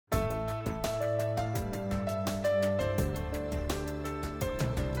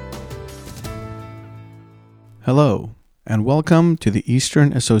Hello, and welcome to the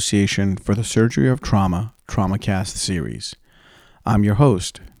Eastern Association for the Surgery of Trauma, TraumaCast series. I'm your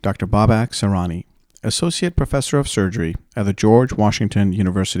host, Dr. Babak Sarani, Associate Professor of Surgery at the George Washington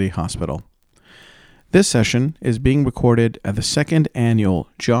University Hospital. This session is being recorded at the second annual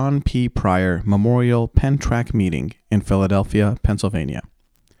John P. Pryor Memorial Penn Track Meeting in Philadelphia, Pennsylvania.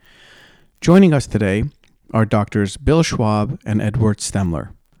 Joining us today are Drs. Bill Schwab and Edward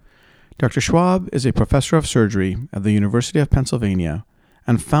Stemler. Dr. Schwab is a professor of surgery at the University of Pennsylvania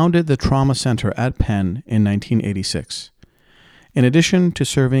and founded the Trauma Center at Penn in 1986. In addition to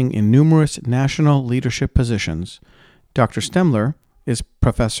serving in numerous national leadership positions, Dr. Stemler is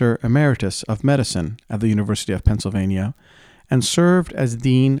Professor Emeritus of Medicine at the University of Pennsylvania and served as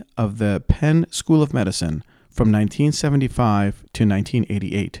Dean of the Penn School of Medicine from 1975 to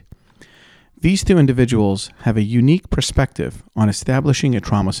 1988. These two individuals have a unique perspective on establishing a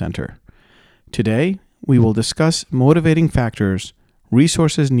trauma center. Today, we will discuss motivating factors,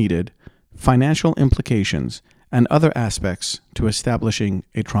 resources needed, financial implications, and other aspects to establishing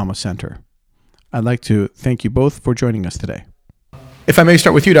a trauma center. I'd like to thank you both for joining us today. If I may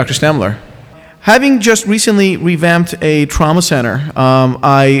start with you, Dr. Stemler. Having just recently revamped a trauma center,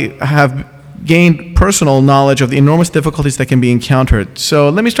 I have gained personal knowledge of the enormous difficulties that can be encountered. So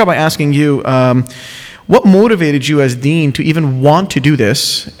let me start by asking you, what motivated you as dean to even want to do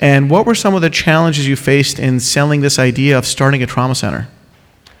this, and what were some of the challenges you faced in selling this idea of starting a trauma center?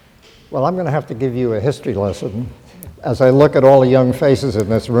 Well, I'm going to have to give you a history lesson. As I look at all the young faces in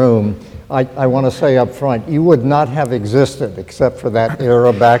this room, I want to say up front, you would not have existed except for that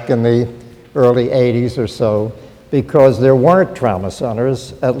era back in the early 80s or so, because there weren't trauma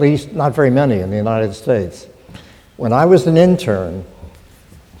centers, at least not very many in the United States. When I was an intern,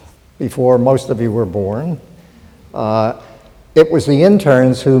 before most of you were born, it was the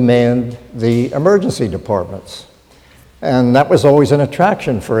interns who manned the emergency departments. And that was always an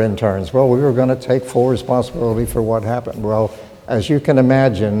attraction for interns. Well, we were going to take full responsibility for what happened. Well, as you can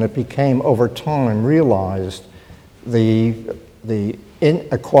imagine, it became over time realized the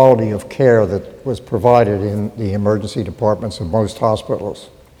inequality of care that was provided in the emergency departments of most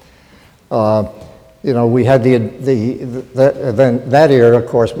hospitals. We had then that era, of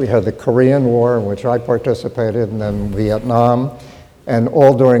course, we had the Korean War, in which I participated, and then Vietnam. And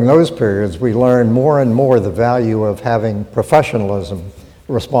all during those periods, we learned more and more the value of having professionalism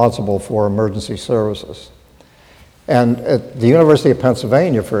responsible for emergency services. And at the University of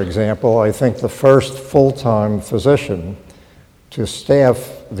Pennsylvania, for example, I think the first full-time physician to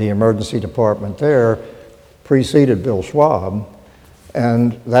staff the emergency department there preceded Bill Schwab,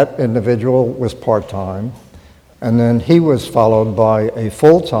 and that individual was part-time. And then he was followed by a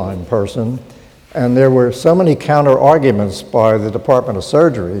full-time person. And there were so many counter-arguments by the Department of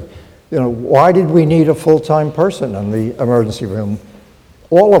Surgery. Why did we need a full-time person in the emergency room?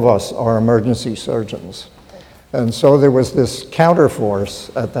 All of us are emergency surgeons. And so there was this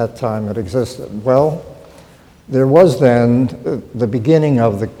counterforce at that time that existed. Well, there was then the beginning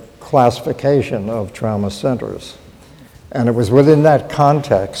of the classification of trauma centers. And it was within that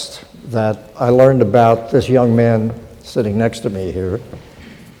context that I learned about this young man sitting next to me here,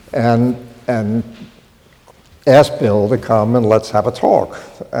 and asked Bill to come and let's have a talk,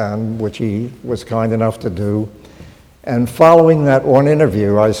 and which he was kind enough to do. And following that one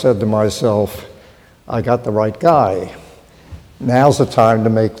interview, I said to myself, I got the right guy. Now's the time to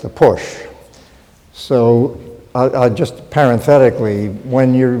make the push. So I just parenthetically,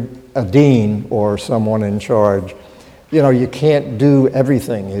 when you're a dean or someone in charge, you can't do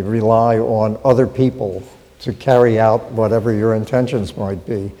everything. You rely on other people to carry out whatever your intentions might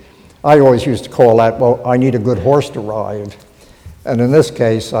be. I always used to call that, well, I need a good horse to ride. And in this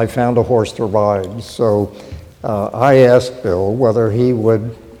case, I found a horse to ride. So I asked Bill whether he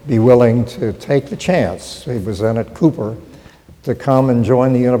would be willing to take the chance, he was then at Cooper, to come and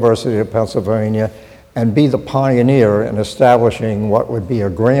join the University of Pennsylvania and be the pioneer in establishing what would be a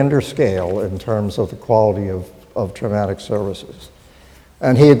grander scale in terms of the quality of traumatic services.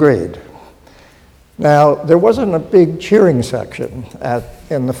 And he agreed. Now, there wasn't a big cheering section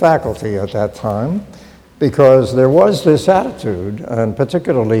in the faculty at that time, because there was this attitude, and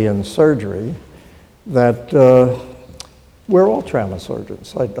particularly in surgery, that we're all trauma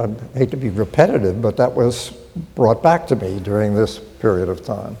surgeons. I hate to be repetitive, but that was brought back to me during this period of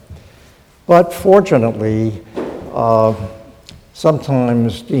time. But fortunately,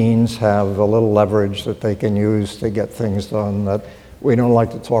 sometimes deans have a little leverage that they can use to get things done that we don't like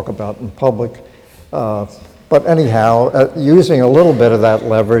to talk about in public. But anyhow, using a little bit of that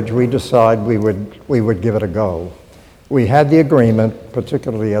leverage, we decided we would give it a go. we had the agreement,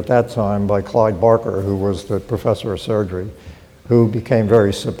 particularly at that time, by Clyde Barker, who was the professor of surgery, who became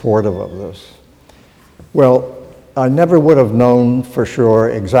very supportive of this. Well, I never would have known for sure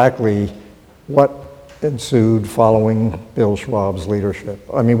exactly what ensued following Bill Schwab's leadership.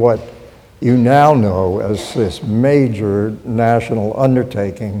 I mean, what you now know as this major national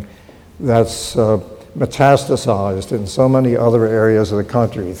undertaking that's metastasized in so many other areas of the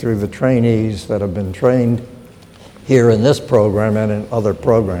country through the trainees that have been trained here in this program and in other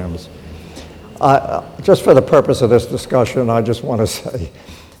programs. Just for the purpose of this discussion, I just want to say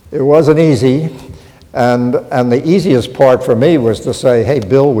it wasn't easy, and the easiest part for me was to say, hey,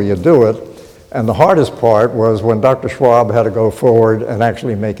 Bill, will you do it? And the hardest part was when Dr. Schwab had to go forward and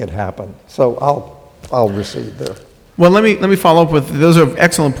actually make it happen. So I'll recede there. Well, let me follow up with, those are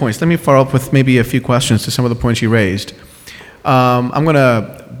excellent points. Let me follow up with maybe a few questions to some of the points you raised. I'm going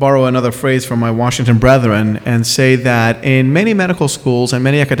to borrow another phrase from my Washington brethren and say that in many medical schools and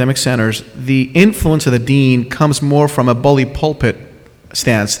many academic centers, the influence of the dean comes more from a bully pulpit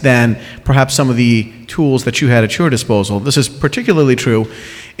stance than perhaps some of the tools that you had at your disposal. This is particularly true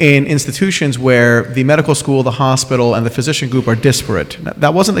in institutions where the medical school, the hospital, and the physician group are disparate.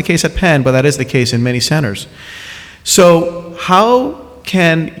 That wasn't the case at Penn, but that is the case in many centers. So how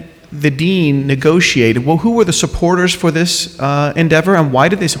can the dean negotiate? Well, who were the supporters for this endeavor, and why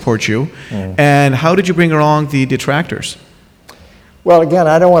did they support you? And how did you bring along the detractors? Well, again,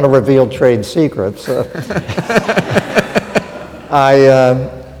 I don't want to reveal trade secrets.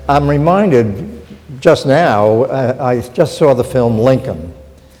 I'm reminded just now, I just saw the film Lincoln.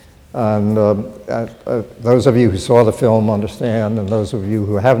 And those of you who saw the film understand, and those of you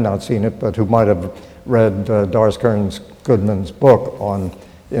who have not seen it, but who might have read Doris Kearns Goodman's book on,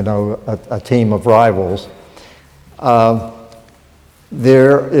 a team of rivals.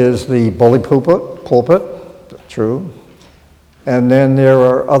 There is the bully pulpit, true. And then there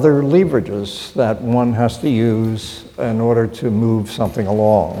are other leverages that one has to use in order to move something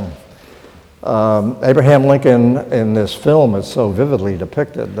along. Abraham Lincoln in this film is so vividly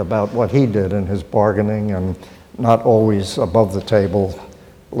depicted about what he did in his bargaining and not always above the table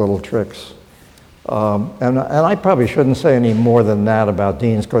little tricks. And I probably shouldn't say any more than that about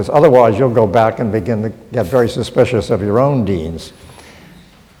deans, because otherwise you'll go back and begin to get very suspicious of your own deans.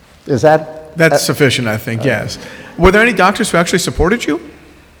 Is that... That's sufficient, I think, yes. Were there any doctors who actually supported you?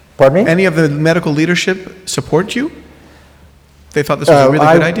 Pardon me? Any of the medical leadership support you? They thought this was a really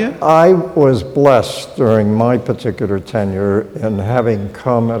good idea? I was blessed during my particular tenure in having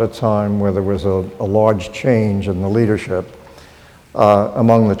come at a time where there was a large change in the leadership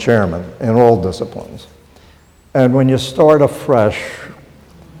among the chairmen in all disciplines. And when you start afresh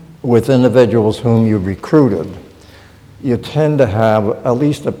with individuals whom you recruited, you tend to have at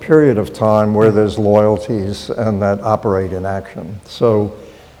least a period of time where there's loyalties and that operate in action. So,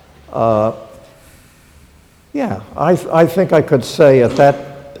 yeah, I think I could say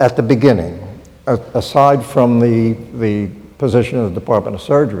at the beginning, aside from the position of the Department of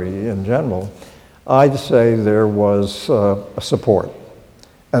Surgery in general, I'd say there was support,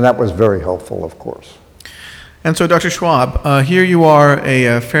 and that was very helpful, of course. And so, Dr. Schwab, here you are,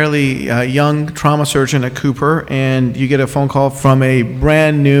 a fairly young trauma surgeon at Cooper, and you get a phone call from a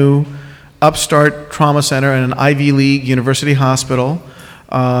brand new upstart trauma center in an Ivy League university hospital.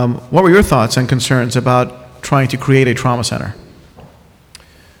 What were your thoughts and concerns about trying to create a trauma center?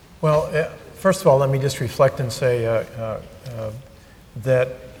 Well, first of all, let me just reflect and say that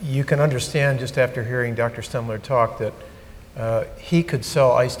you can understand just after hearing Dr. Stemler talk that he could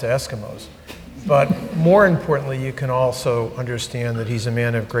sell ice to Eskimos. But more importantly, you can also understand that he's a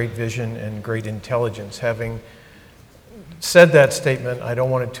man of great vision and great intelligence. Having said that statement, I don't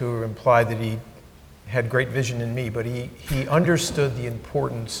want it to imply that he had great vision in me, but he understood the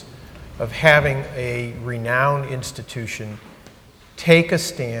importance of having a renowned institution take a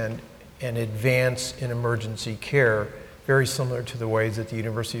stand and advance in emergency care, very similar to the ways that the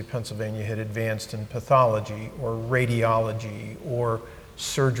University of Pennsylvania had advanced in pathology or radiology or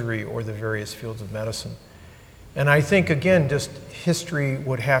surgery or the various fields of medicine. And I think, again, just history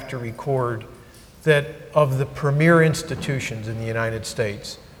would have to record that of the premier institutions in the United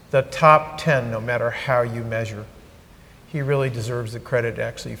States, the top 10, no matter how you measure, he really deserves the credit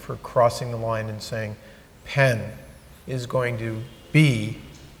actually for crossing the line and saying Penn is going to be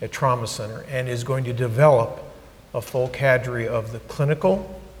a trauma center and is going to develop a full cadre of the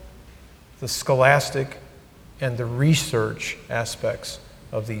clinical, the scholastic, and the research aspects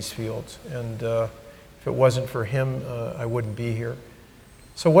of these fields. And if it wasn't for him, I wouldn't be here.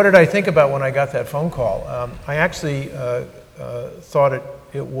 So what did I think about when I got that phone call? I actually thought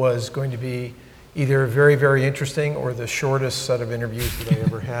it was going to be either very, very interesting or the shortest set of interviews that I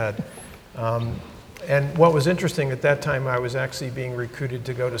ever had. And what was interesting at that time, I was actually being recruited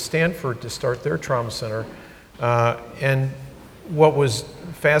to go to Stanford to start their trauma center. And what was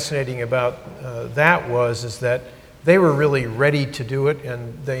fascinating about that is that they were really ready to do it,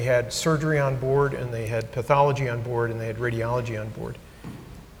 and they had surgery on board, and they had pathology on board, and they had radiology on board.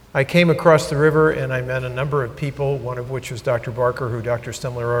 I came across the river and I met a number of people, one of which was Dr. Barker, who Dr.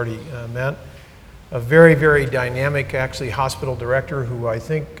 Stemler already met. A very, very dynamic, actually, hospital director who I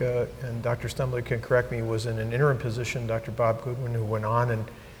think, and Dr. Stemler can correct me, was in an interim position, Dr. Bob Goodwin, who went on and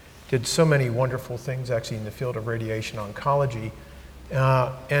did so many wonderful things actually in the field of radiation oncology.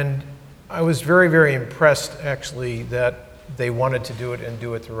 And I was very, very impressed actually that they wanted to do it and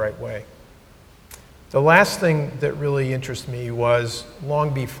do it the right way. The last thing that really interested me was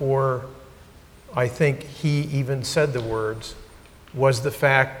long before I think he even said the words, was the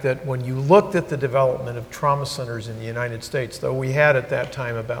fact that when you looked at the development of trauma centers in the United States, though we had at that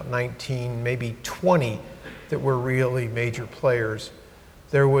time about 19, maybe 20 that were really major players,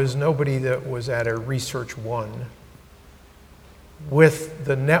 there was nobody that was at a research one with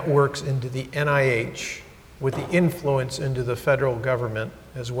the networks into the NIH, with the influence into the federal government,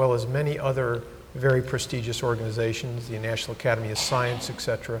 as well as many other very prestigious organizations, the National Academy of Science,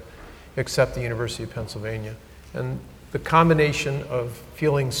 etc., except the University of Pennsylvania. And the combination of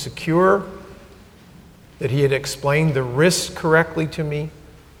feeling secure, that he had explained the risks correctly to me,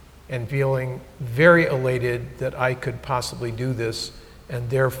 and feeling very elated that I could possibly do this and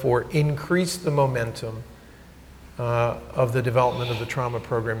therefore increase the momentum of the development of the trauma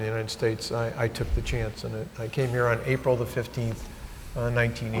program in the United States, I took the chance. And I came here on April the 15th,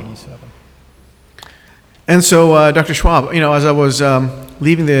 1987. And so, Dr. Schwab, as I was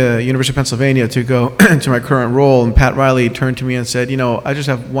leaving the University of Pennsylvania to go to my current role, and Pat Riley turned to me and said, I just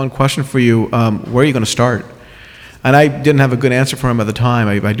have one question for you. Where are you going to start? And I didn't have a good answer for him at the time.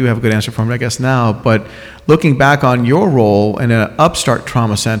 I do have a good answer for him, I guess, now. But looking back on your role in an upstart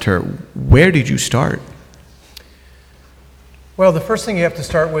trauma center, where did you start? Well, the first thing you have to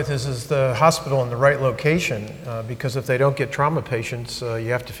start with is the hospital in the right location, because if they don't get trauma patients,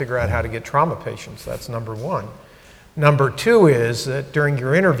 you have to figure out how to get trauma patients. That's number one. Number two is that during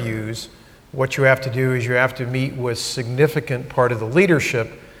your interviews, what you have to do is you have to meet with significant part of the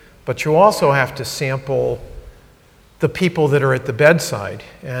leadership, but you also have to sample the people that are at the bedside.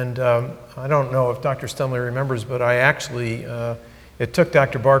 And I don't know if Dr. Stemler remembers, but I actually, it took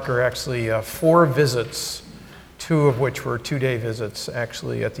Dr. Barker actually 4 visits, 2 of which were 2-day visits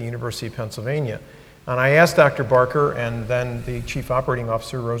actually at the University of Pennsylvania. And I asked Dr. Barker and then the Chief Operating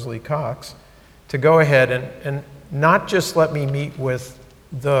Officer, Rosalie Cox, to go ahead and not just let me meet with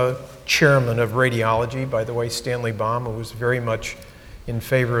the chairman of radiology, by the way, Stanley Baum, who was very much in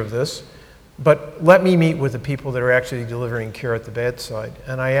favor of this, but let me meet with the people that are actually delivering care at the bedside.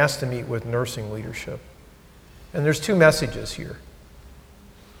 And I asked to meet with nursing leadership. And there's 2 messages here.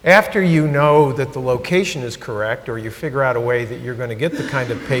 After you know that the location is correct, or you figure out a way that you're going to get the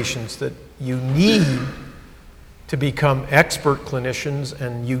kind of patients that you need to become expert clinicians,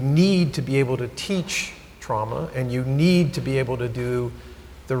 and you need to be able to teach trauma, and you need to be able to do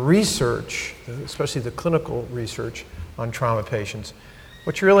the research, especially the clinical research on trauma patients,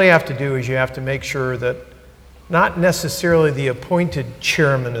 what you really have to do is you have to make sure that not necessarily the appointed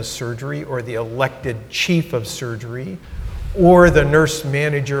chairman of surgery or the elected chief of surgery or the nurse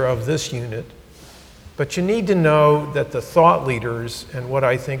manager of this unit, but you need to know that the thought leaders and what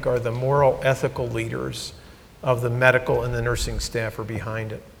I think are the moral, ethical leaders of the medical and the nursing staff are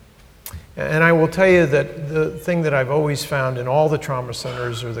behind it. And I will tell you that the thing that I've always found in all the trauma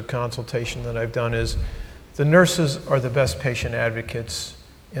centers or the consultation that I've done is the nurses are the best patient advocates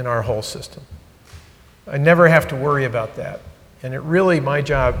in our whole system. I never have to worry about that. And it really, my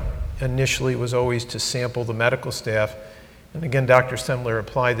job initially was always to sample the medical staff. And again, Dr. Stemler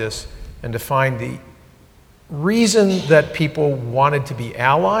applied this, and to find the reason that people wanted to be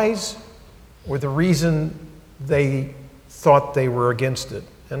allies or the reason they thought they were against it.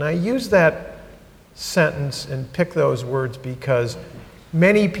 And I use that sentence and pick those words because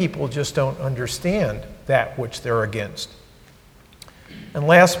many people just don't understand that which they're against. And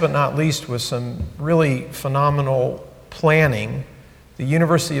last but not least, with some really phenomenal planning, the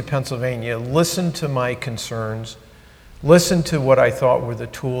University of Pennsylvania listened to my concerns, listened to what I thought were the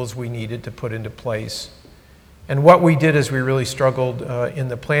tools we needed to put into place. And what we did is we really struggled in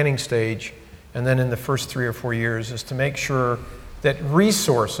the planning stage and then in the first 3 or 4 years is to make sure that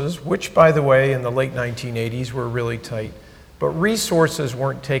resources, which by the way in the late 1980s were really tight, but resources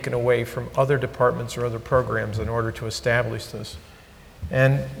weren't taken away from other departments or other programs in order to establish this.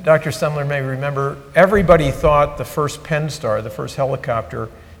 And Dr. Stemler may remember, everybody thought the first Penstar, the first helicopter,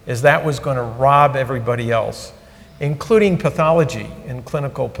 is that was going to rob everybody else, including pathology and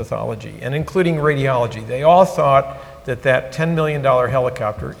clinical pathology, and including radiology. They all thought that that $10 million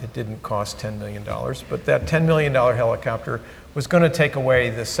helicopter, it didn't cost $10 million, but that $10 million helicopter was going to take away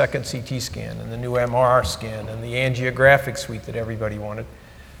the second CT scan and the new MR scan and the angiographic suite that everybody wanted.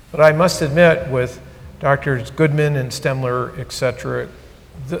 But I must admit, with Drs. Goodman and Stemler, et cetera,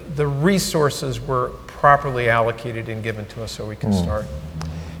 the resources were properly allocated and given to us so we can start.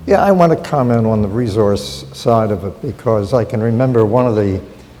 Yeah, I want to comment on the resource side of it because I can remember one of the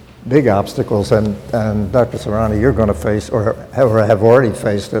big obstacles, and Dr. Serrani, you're going to face, or have already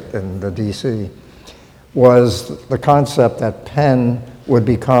faced it in the DC, was the concept that Penn would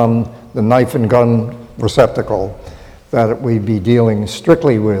become the knife and gun receptacle, that we'd be dealing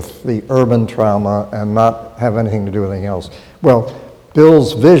strictly with the urban trauma and not have anything to do with anything else. Well,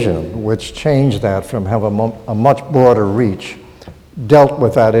 Bill's vision, which changed that from have a much broader reach, dealt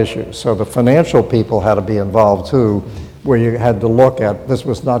with that issue. So the financial people had to be involved too, where you had to look at, this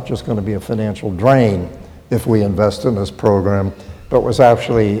was not just going to be a financial drain if we invest in this program, but was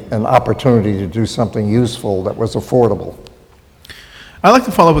actually an opportunity to do something useful that was affordable. I'd like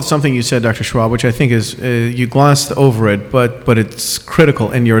to follow up with something you said, Dr. Schwab, which I think is, you glossed over it, but it's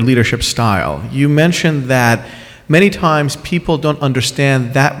critical in your leadership style. You mentioned that many times people don't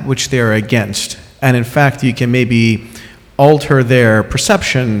understand that which they're against, and in fact you can maybe alter their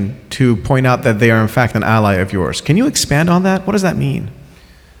perception to point out that they are in fact an ally of yours. Can you expand on that? What does that mean?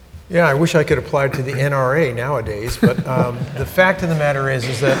 Yeah, I wish I could apply it to the NRA nowadays, but the fact of the matter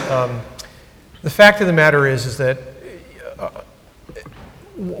is that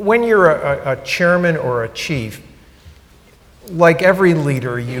when you're a chairman or a chief, like every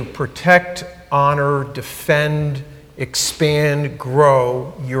leader, you protect, honor, defend, expand,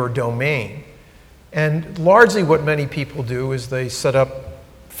 grow your domain. And largely what many people do is they set up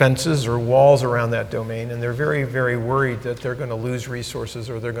fences or walls around that domain, and they're very, very worried that they're going to lose resources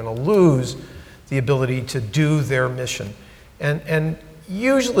or they're going to lose the ability to do their mission. And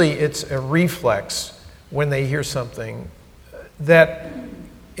usually it's a reflex when they hear something that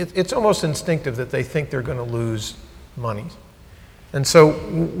it's almost instinctive that they think they're going to lose money. And so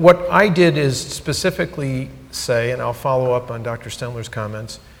what I did is specifically say, and I'll follow up on Dr. Stemler's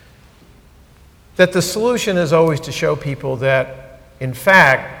comments, that the solution is always to show people that, in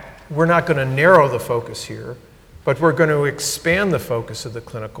fact, we're not going to narrow the focus here, but we're going to expand the focus of the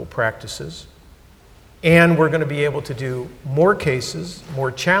clinical practices, and we're going to be able to do more cases,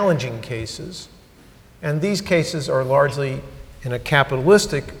 more challenging cases, and these cases are largely, in a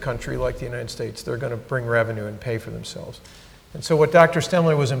capitalistic country like the United States, they're going to bring revenue and pay for themselves. And so what Dr.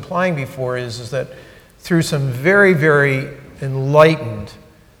 Stemler was implying before is that through some very, very enlightened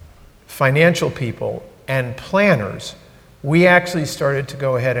financial people and planners, we actually started to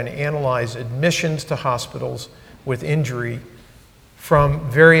go ahead and analyze admissions to hospitals with injury from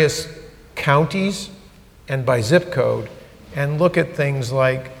various counties and by zip code, and look at things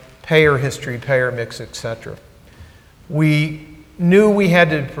like payer history, payer mix, etc. We knew we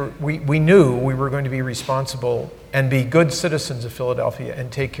were going to be responsible and be good citizens of Philadelphia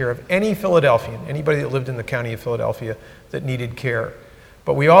and take care of any Philadelphian, anybody that lived in the county of Philadelphia that needed care.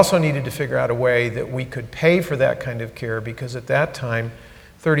 But we also needed to figure out a way that we could pay for that kind of care, because at that time,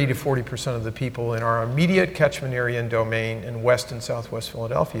 30 to 40% of the people in our immediate catchment area and domain in West and Southwest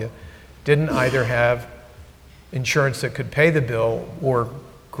Philadelphia didn't either have insurance that could pay the bill or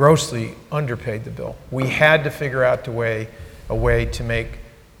grossly underpaid the bill. We had to figure out a way to make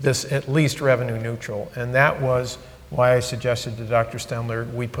this at least revenue neutral. And that was why I suggested to Dr.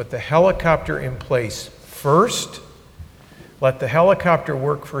 Stemler we put the helicopter in place first, let the helicopter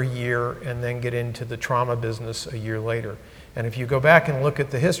work for a year, and then get into the trauma business a year later. And if you go back and look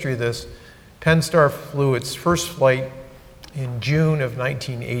at the history of this, Penstar flew its first flight in June of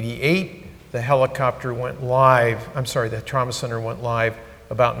 1988. The helicopter went live, the trauma center went live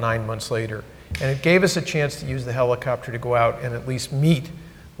about 9 months later. And it gave us a chance to use the helicopter to go out and at least meet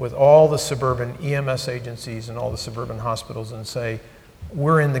with all the suburban EMS agencies and all the suburban hospitals and say,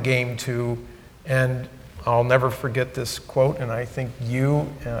 we're in the game too. And I'll never forget this quote, and I think you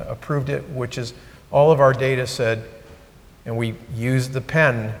approved it, which is all of our data said, and we used the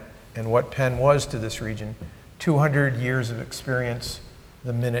Penn and what Penn was to this region, 200 years of experience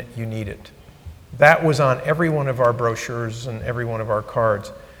the minute you need it. That was on every one of our brochures and every one of our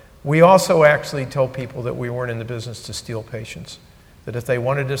cards. We also actually told people that we weren't in the business to steal patients, that if they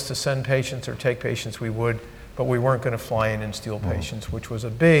wanted us to send patients or take patients, we would, but we weren't going to fly in and steal patients, which was a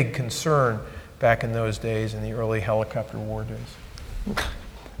big concern back in those days, in the early helicopter war days.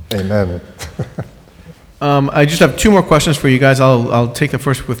 Amen. I just have two more questions for you guys. I'll take the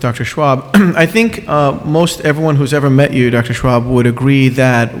first with Dr. Schwab. I think most everyone who's ever met you, Dr. Schwab, would agree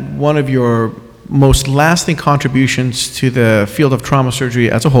that one of your most lasting contributions to the field of trauma surgery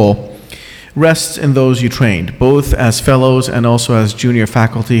as a whole rests in those you trained, both as fellows and also as junior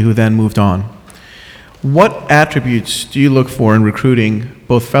faculty who then moved on. What attributes do you look for in recruiting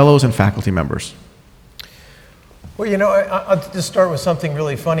both fellows and faculty members? Well, you know, I'll just start with something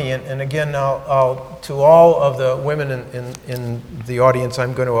really funny, and again, I'll to all of the women in the audience,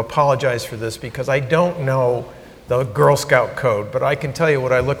 I'm going to apologize for this because I don't know the Girl Scout code, but I can tell you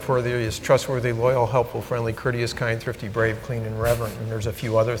what I look for there is trustworthy, loyal, helpful, friendly, courteous, kind, thrifty, brave, clean, and reverent, and there's a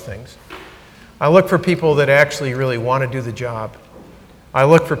few other things. I look for people that actually really want to do the job. I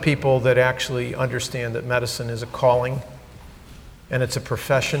look for people that actually understand that medicine is a calling, and it's a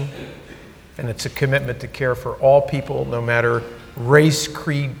profession, and it's a commitment to care for all people, no matter race,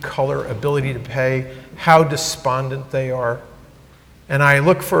 creed, color, ability to pay, how despondent they are. And I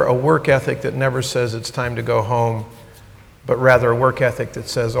look for a work ethic that never says it's time to go home, but rather a work ethic that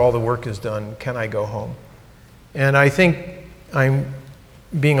says all the work is done, can I go home? And I think I'm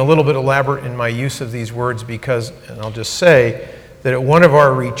being a little bit elaborate in my use of these words because, and I'll just say, that at one of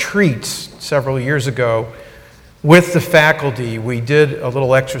our retreats several years ago, with the faculty, we did a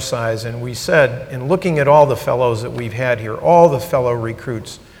little exercise and we said, in looking at all the fellows that we've had here, all the fellow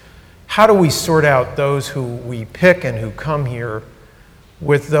recruits, how do we sort out those who we pick and who come here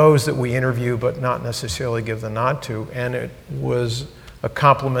with those that we interview but not necessarily give the nod to? And it was a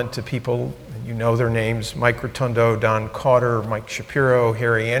compliment to people, you know their names, Mike Rotundo, Don Carter, Mike Shapiro,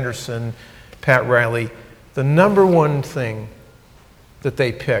 Harry Anderson, Pat Riley. The number one thing that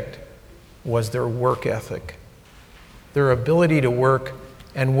they picked was their work ethic. Their ability to work,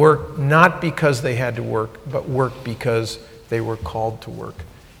 and work not because they had to work, but work because they were called to work.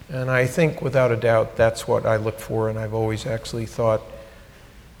 And I think without a doubt that's what I look for, and I've always actually thought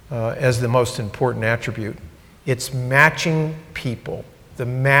as the most important attribute. It's matching people. The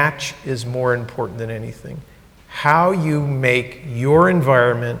match is more important than anything. How you make your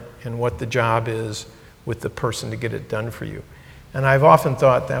environment and what the job is with the person to get it done for you. And I've often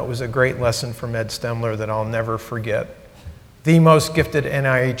thought that was a great lesson from Ed Stemler that I'll never forget. The most gifted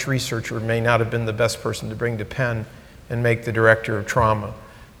NIH researcher may not have been the best person to bring to Penn and make the director of trauma,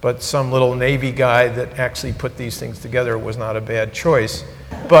 but some little Navy guy that actually put these things together was not a bad choice.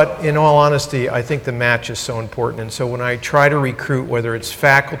 But in all honesty, I think the match is so important. And so when I try to recruit, whether it's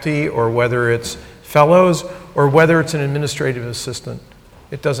faculty or whether it's fellows or whether it's an administrative assistant,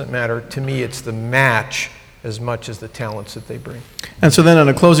 it doesn't matter. To me, it's the match as much as the talents that they bring. And so then on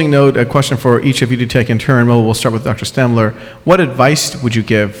a closing note, a question for each of you to take in turn. Well, we'll start with Dr. Stemler. What advice would you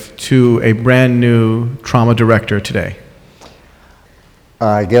give to a brand new trauma director today?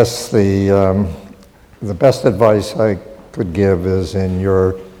 I guess the best advice I could give is in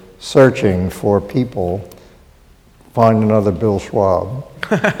your searching for people, find another Bill Schwab.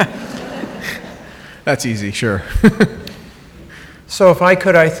 That's easy, sure. So if I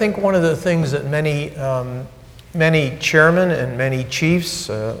could, I think one of the things that many chairmen and many chiefs,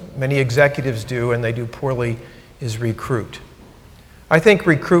 many executives do, and they do poorly, is recruit. I think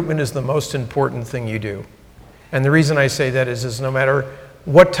recruitment is the most important thing you do. And the reason I say that is no matter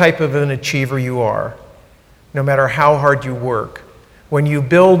what type of an achiever you are, no matter how hard you work, when you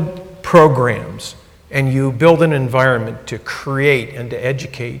build programs and you build an environment to create and to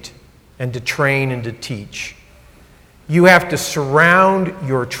educate and to train and to teach, you have to surround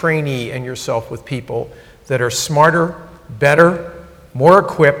your trainee and yourself with people that are smarter, better, more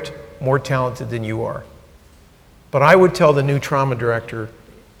equipped, more talented than you are. But I would tell the new trauma director,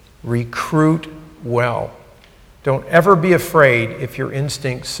 recruit well. Don't ever be afraid if your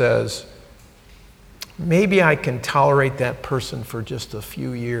instinct says, maybe I can tolerate that person for just a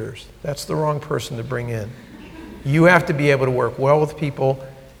few years. That's the wrong person to bring in. You have to be able to work well with people.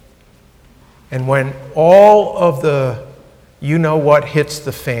 And when all of the you-know-what hits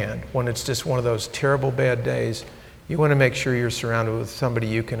the fan, when it's just one of those terrible bad days, you want to make sure you're surrounded with somebody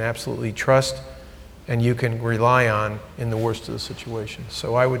you can absolutely trust and you can rely on in the worst of the situations.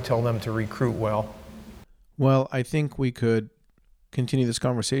 So I would tell them to recruit well. Well, I think we could continue this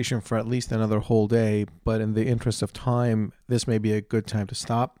conversation for at least another whole day, but in the interest of time, this may be a good time to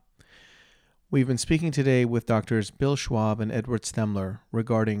stop. We've been speaking today with Drs. Bill Schwab and Edward Stemler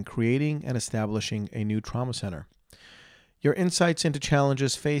regarding creating and establishing a new trauma center. Your insights into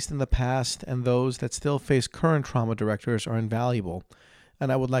challenges faced in the past and those that still face current trauma directors are invaluable,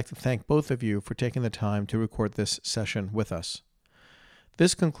 and I would like to thank both of you for taking the time to record this session with us.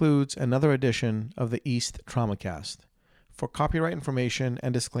 This concludes another edition of the East TraumaCast. For copyright information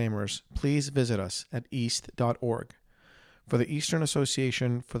and disclaimers, please visit us at east.org. For the Eastern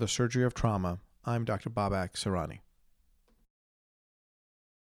Association for the Surgery of Trauma, I'm Dr. Babak Sarani.